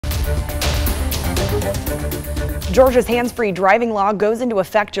Georgia's hands-free driving law goes into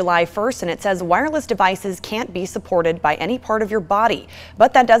effect July 1st, and it says wireless devices can't be supported by any part of your body.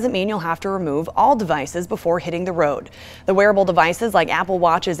 But that doesn't mean you'll have to remove all devices before hitting the road. The wearable devices like Apple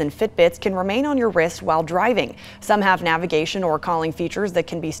Watches and Fitbits can remain on your wrist while driving. Some have navigation or calling features that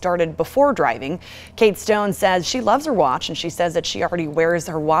can be started before driving. Kate Stone says she loves her watch, and she says that she already wears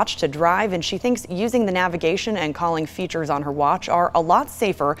her watch to drive, and she thinks using the navigation and calling features on her watch are a lot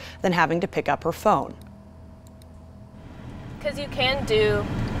safer than having to pick up her phone. Because you can do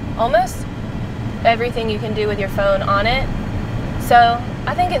almost everything you can do with your phone on it. So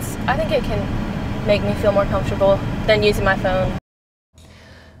I think it can make me feel more comfortable than using my phone.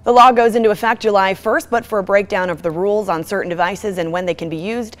 The law goes into effect July 1st, but for a breakdown of the rules on certain devices and when they can be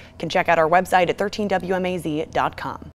used, you can check out our website at 13wmaz.com.